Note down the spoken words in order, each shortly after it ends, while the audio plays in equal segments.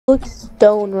Look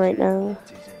stoned right now.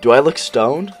 Do I look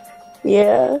stoned?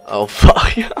 Yeah. Oh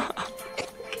fuck.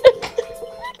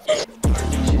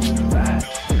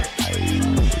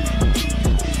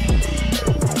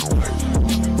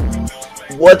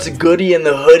 What's goody in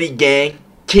the hoodie, gang?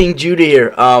 King Judah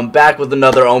here. Back with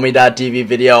another ometv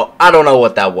video. I don't know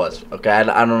what that was. Okay, I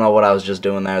don't know what I was just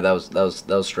doing there. That was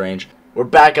strange. We're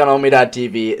back on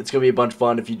ometv. It's gonna be a bunch of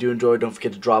fun. If you do enjoy, don't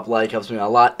forget to drop a like. Helps me out a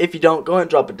lot. If you don't, go ahead and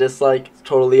drop a dislike. It's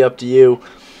totally up to you.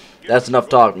 That's enough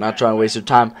talk. I'm not trying to waste your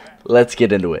time. Let's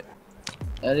get into it.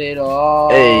 Hey,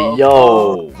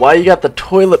 yo, why you got the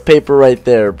toilet paper right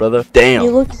there, brother? Damn.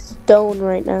 You look stoned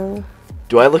right now.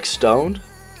 Do I look stoned?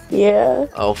 Yeah.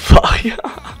 Oh fuck.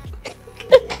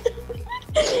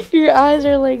 Your eyes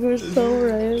are like so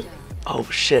red. Oh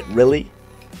shit, really?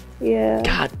 Yeah.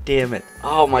 God damn it.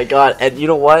 Oh my god. And you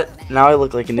know what? Now I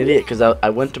look like an idiot because I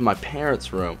went to my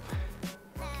parents' room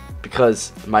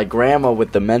because my grandma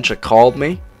with dementia called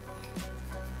me.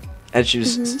 And she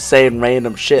was saying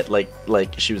random shit like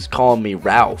she was calling me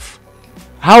Ralph.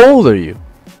 How old are you?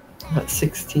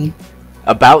 16.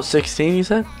 About 16, you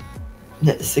said?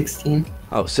 16.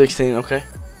 Oh, 16, okay.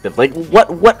 Like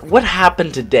what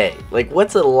happened today? Like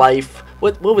what's a life?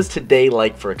 What was today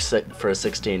like for a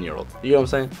 16-year-old? You know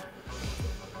what I'm saying?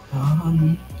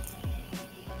 I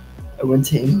went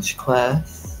to English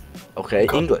class. Okay,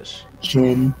 English.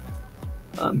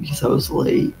 Because I was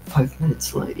late, 5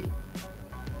 minutes late.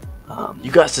 You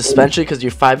got suspension because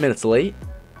you're 5 minutes late?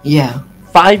 Yeah.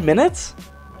 5 minutes?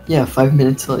 Yeah, 5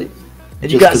 minutes late. And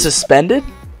you got suspended?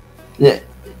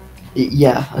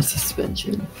 Yeah, a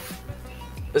suspension.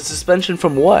 A suspension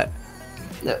from what?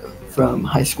 From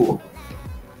high school.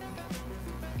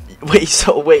 Wait,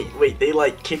 they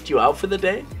like kicked you out for the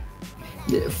day?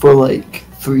 Yeah, for like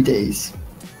 3 days.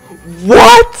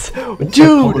 What?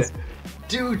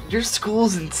 Dude, your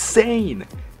school's insane.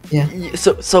 Yeah.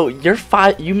 So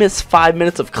you miss 5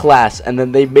 minutes of class and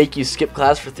then they make you skip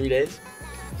class for 3 days?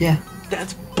 Yeah.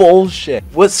 That's bullshit.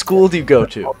 What school do you go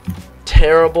to?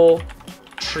 Terrible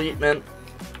treatment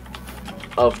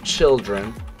of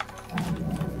children.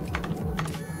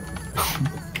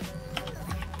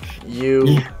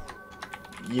 You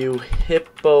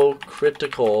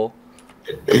hypocritical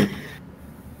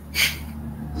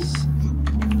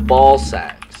ball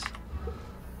sacks.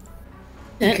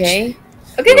 Okay.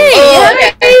 Okay,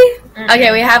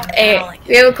 we have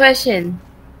a question.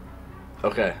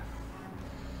 Okay.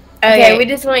 Okay, we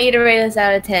just want you to rate us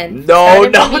out of 10. No.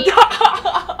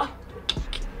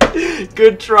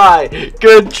 Good try.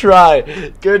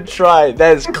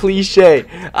 That is cliche.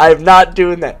 I'm not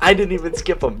doing that. I didn't even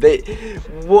skip them.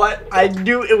 I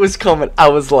knew it was coming. I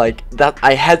was like, that.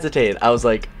 I hesitated. I was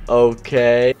like,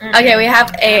 okay. Okay, we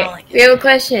have a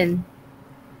question.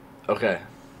 Okay.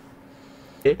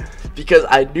 Because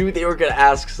I knew they were gonna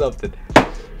ask something.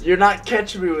 You're not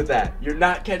catching me with that.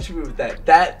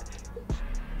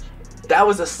 That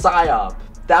was a psyop.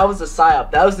 That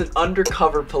was an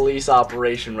undercover police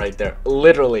operation right there.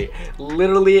 Literally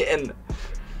an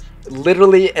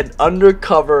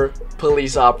undercover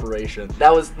police operation.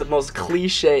 That was the most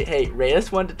cliche. Hey, rate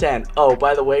us 1 to 10. Oh,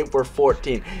 by the way, we're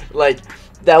 14. Like,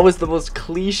 that was the most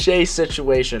cliche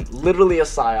situation. Literally a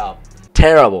psyop.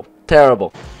 Terrible.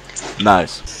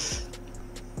 Nice.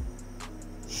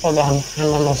 Hold on,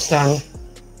 I'm almost done.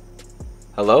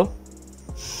 Hello?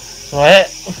 What?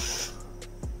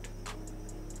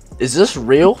 Is this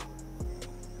real?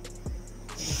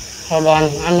 Hold on,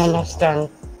 I'm almost done.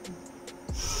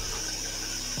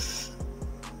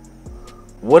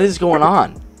 What is going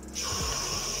on?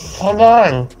 Hold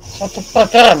on. Shut the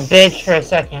fuck up, bitch, for a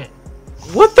second.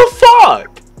 What the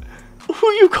fuck?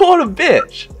 Who you calling a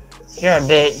bitch? You're a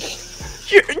bitch.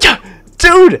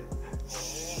 Dude!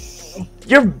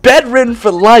 You're bedridden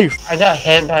for life. I got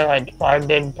hit by like 5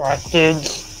 big black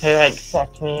dudes who like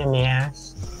fucked me in the ass.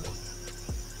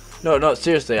 No,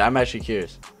 seriously, I'm actually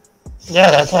curious. Yeah,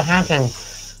 that's what happened.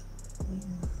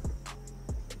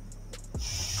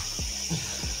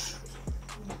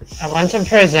 I went to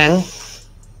prison.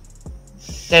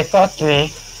 They fucked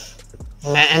me.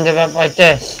 And I ended up like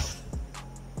this.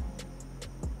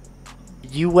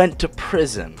 You went to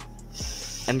prison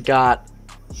and got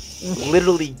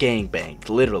literally gangbanged,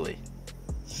 literally.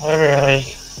 Literally.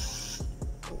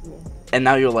 And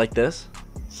now you're like this?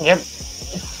 Yep.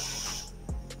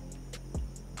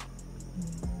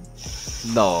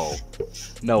 No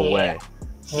way.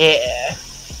 Yeah.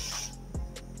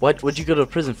 What'd you go to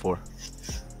prison for?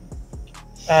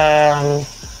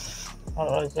 What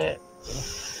was it?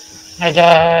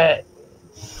 I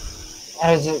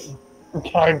was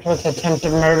charged with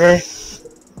attempted murder.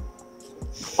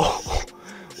 Oh,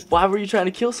 Why were you trying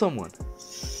to kill someone?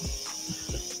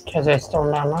 Because they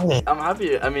stole my money. I'm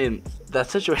happy. I mean, that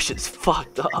situation is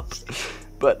fucked up.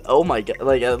 But oh my god,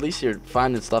 like at least you're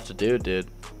finding stuff to do, dude.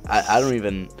 I don't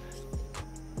even.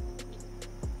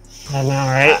 I know,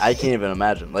 right? I can't even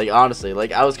imagine. Like honestly,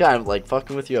 like I was kind of like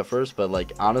fucking with you at first, but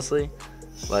like honestly,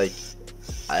 like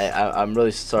I'm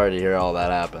really sorry to hear all that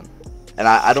happen. And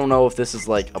I don't know if this is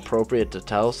like appropriate to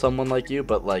tell someone like you,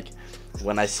 but like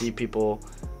when I see people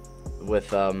with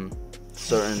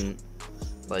certain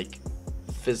like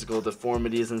physical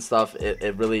deformities and stuff,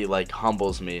 it really like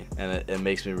humbles me, and it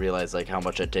makes me realize like how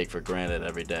much I take for granted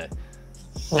every day.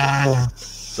 Yeah, I know.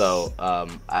 So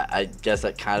I guess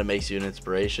that kind of makes you an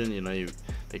inspiration. You know, you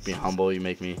make me humble. You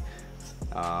make me,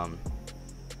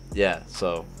 yeah.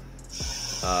 So,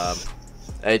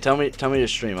 hey, tell me your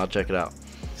stream. I'll check it out.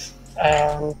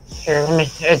 Here, let me.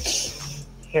 It's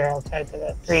here. I'll type it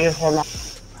up for you. Hold on.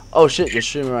 Oh shit, you're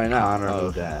streaming right now. Connor, Oh,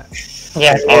 look at that.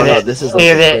 Yeah. oh mute no, it. this is like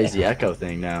Mute a it. crazy echo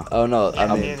thing now. Oh no, I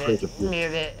mean, Mute it. Mute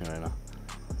it. right now.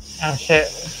 Oh shit.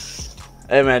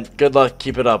 Hey man, good luck.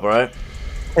 Keep it up, all right?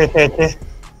 Appreciate you.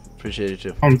 Appreciate you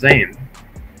too. I'm saying.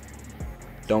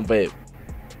 Don't vape.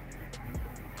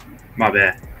 My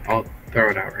bad. I'll throw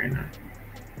it out right now.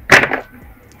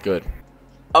 Good.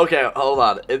 Okay, hold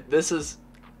on. This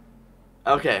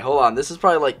is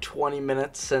probably like 20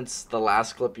 minutes since the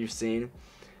last clip you've seen.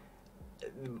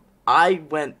 I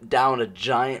went down a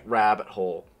giant rabbit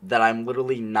hole that I'm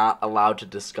literally not allowed to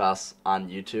discuss on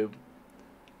YouTube.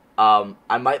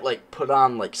 I might like put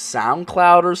on like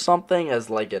SoundCloud or something as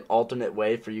like an alternate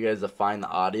way for you guys to find the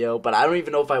audio, but I don't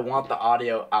even know if I want the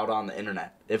audio out on the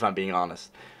internet, if I'm being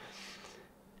honest.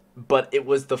 But it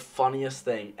was the funniest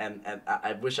thing, and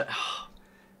I wish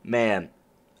man,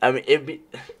 I mean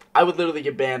I would literally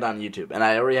get banned on YouTube, and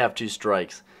I already have 2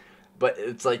 strikes. But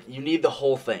it's like, you need the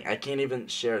whole thing. I can't even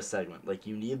share a segment. Like,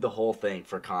 you need the whole thing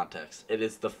for context. It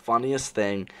is the funniest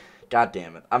thing. God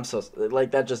damn it. I'm so,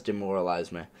 like, that just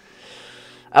demoralized me.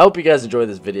 I hope you guys enjoyed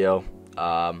this video.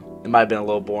 It might have been a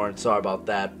little boring. Sorry about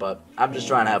that. But I'm just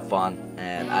trying to have fun.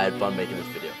 And I had fun making this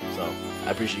video. So,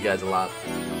 I appreciate you guys a lot.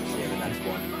 See you in the next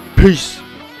one. Peace.